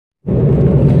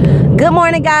Good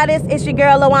morning, Goddess. It's your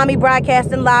girl, Lawami,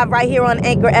 broadcasting live right here on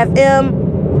Anchor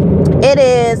FM. It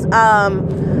is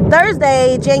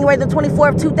Thursday, January the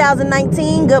 24th,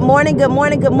 2019. Good morning, good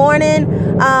morning, good morning.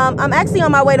 I'm actually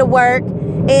on my way to work.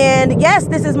 And yes,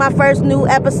 this is my first new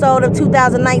episode of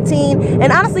 2019.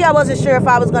 And honestly, I wasn't sure if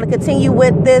I was going to continue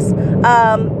with this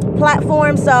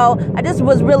platform. So I just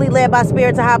was really led by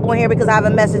spirit to hop on here because I have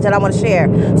a message that I want to share.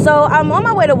 So I'm on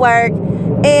my way to work.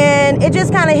 And it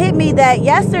just kind of hit me that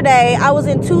yesterday I was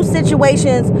in two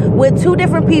situations with two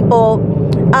different people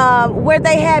where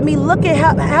they had me looking,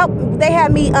 they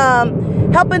had me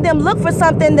helping them look for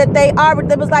something that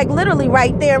that was like literally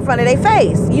right there in front of their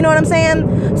face. You know what I'm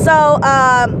saying? So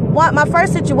my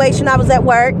first situation, I was at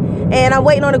work and I'm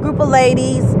waiting on a group of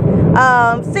ladies,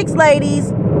 6 ladies,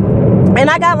 and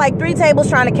I got like 3 tables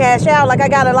trying to cash out. Like I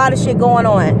got a lot of shit going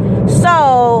on.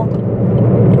 So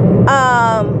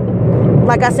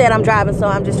like I said, I'm driving, so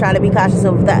I'm just trying to be cautious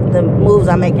of the moves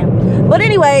I'm making. But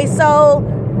anyway, so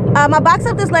I box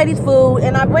up this lady's food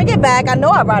and I bring it back. I know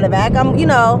I brought it back. I'm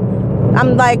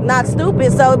like not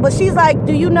stupid. So, but she's like,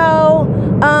 do you know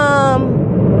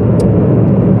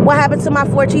what happened to my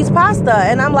 4-cheese pasta?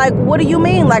 And I'm like, what do you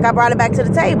mean? Like I brought it back to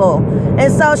the table.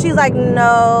 And so she's like,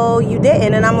 no, you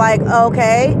didn't. And I'm like,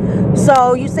 okay.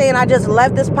 So you saying I just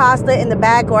left this pasta in the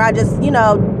back, or I just,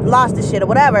 lost this shit or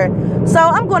whatever. So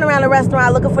I'm going around the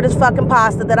restaurant looking for this fucking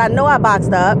pasta that I know I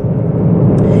boxed up.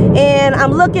 And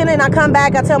I'm looking and I come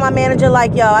back, I tell my manager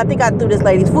like, yo, I think I threw this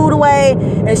lady's food away.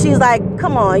 And she's like,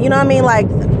 come on, you know what I mean? Like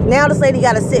now this lady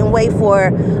got to sit and wait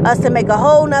for us to make a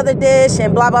whole nother dish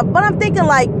and blah, blah. But I'm thinking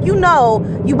like, you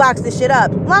boxed this shit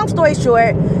up. Long story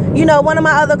short, one of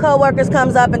my other coworkers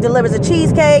comes up and delivers a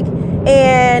cheesecake.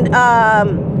 And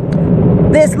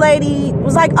this lady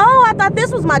was like, oh, I thought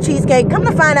this was my cheesecake. Come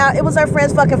to find out, it was her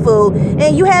friend's fucking food.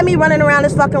 And you had me running around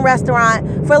this fucking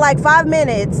restaurant for like 5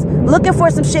 minutes looking for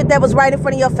some shit that was right in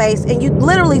front of your face. And you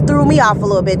literally threw me off a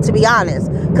little bit, to be honest.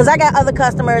 Because I got other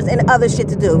customers and other shit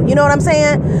to do. You know what I'm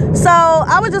saying? So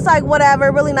I was just like,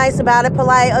 whatever, really nice about it,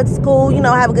 polite, it's cool,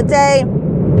 have a good day,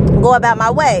 go about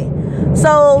my way.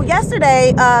 So yesterday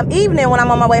evening when I'm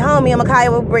on my way home, me and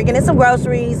Micaiah were bringing in some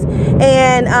groceries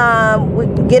and we're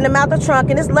getting them out the trunk,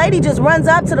 and this lady just runs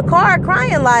up to the car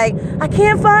crying like, I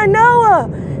can't find Noah.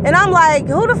 And I'm like,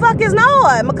 who the fuck is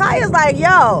Noah? And Micaiah's like,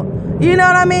 yo, you know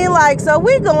what I mean? Like, so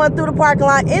we going through the parking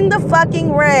lot in the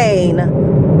fucking rain,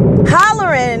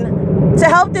 hollering to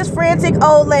help this frantic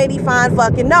old lady find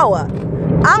fucking Noah.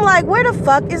 I'm like, where the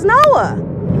fuck is Noah?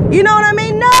 You know what I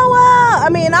mean? Noah! I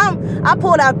mean, I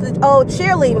pulled out the old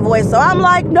cheerleading voice, so I'm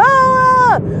like,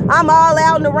 Noah! I'm all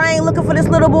out in the rain looking for this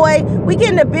little boy. We get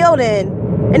in the building,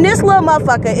 and this little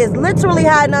motherfucker is literally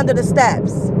hiding under the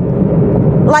steps.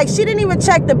 Like, she didn't even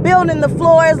check the building, the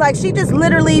floors. Like, she just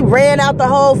literally ran out the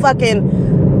whole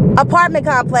fucking apartment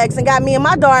complex and got me and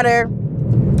my daughter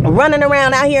running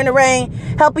around out here in the rain,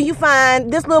 helping you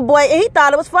find this little boy. And he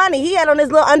thought it was funny. He had on his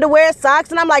little underwear,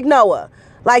 socks, and I'm like, Noah,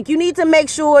 like, you need to make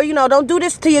sure, don't do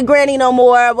this to your granny no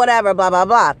more, whatever, blah, blah,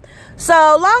 blah. So,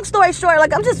 long story short,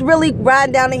 like, I'm just really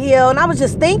riding down the hill, and I was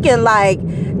just thinking, like,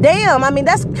 damn, I mean,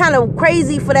 that's kind of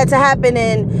crazy for that to happen,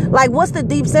 and, like, what's the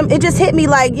deep it just hit me,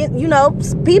 like,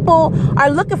 people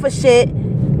are looking for shit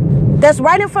that's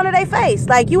right in front of their face.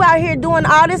 Like, you out here doing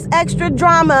all this extra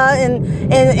drama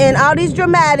and all these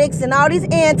dramatics and all these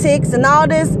antics and all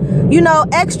this,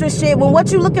 extra shit, when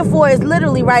what you're looking for is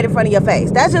literally right in front of your face.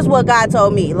 That's just what God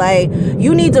told me. Like,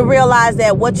 you need to realize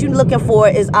that what you're looking for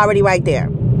is already right there.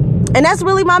 And that's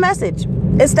really my message.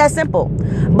 It's that simple.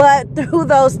 But through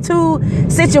those 2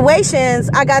 situations,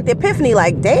 I got the epiphany,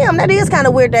 like, damn, that is kind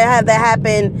of weird to have that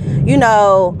happen,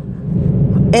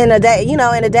 in a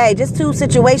day, just 2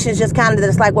 situations, just kind of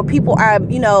just like where people are,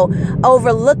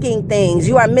 overlooking things.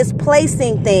 You are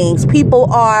misplacing things. People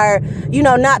are,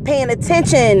 not paying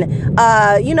attention.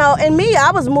 And me,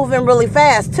 I was moving really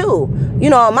fast too,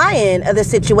 on my end of the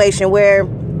situation where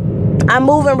I'm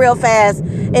moving real fast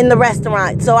in the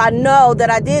restaurant. So I know that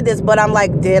I did this, but I'm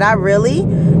like, did I really?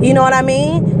 You know what I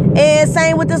mean? And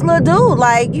same with this little dude.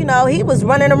 Like, he was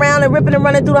running around and ripping and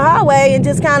running through the hallway and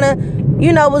just kind of,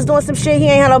 was doing some shit he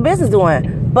ain't had no business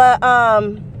doing. But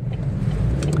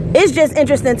it's just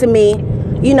interesting to me,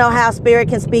 how spirit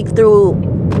can speak through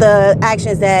the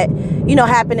actions that,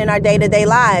 happen in our day-to-day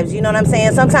lives. You know what I'm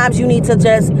saying? Sometimes you need to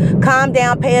just calm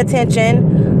down, pay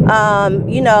attention,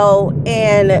 and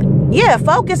yeah,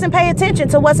 focus and pay attention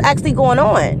to what's actually going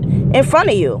on in front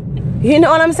of you. You know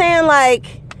what I'm saying? Like,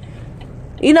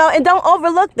 and don't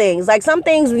overlook things. Like some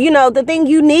things, the thing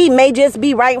you need may just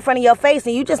be right in front of your face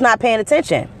and you just not paying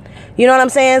attention. You know what I'm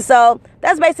saying? So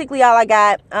that's basically all I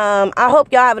got. I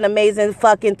hope y'all have an amazing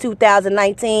fucking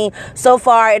 2019. So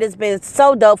far, it has been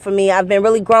so dope for me. I've been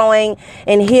really growing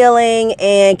and healing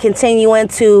and continuing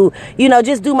to, you know,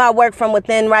 just do my work from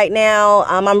within right now.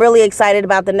 I'm really excited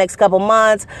about the next couple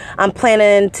months. I'm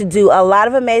planning to do a lot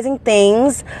of amazing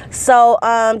things. So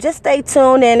just stay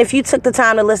tuned. And if you took the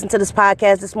time to listen to this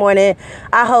podcast this morning,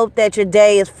 I hope that your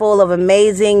day is full of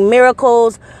amazing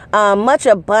miracles, much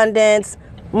abundance,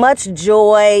 much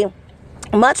joy,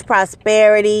 much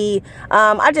prosperity.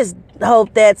 I just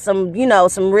hope that some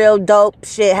real dope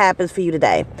shit happens for you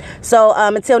today. So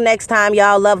until next time,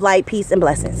 y'all, love, light, peace, and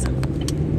blessings.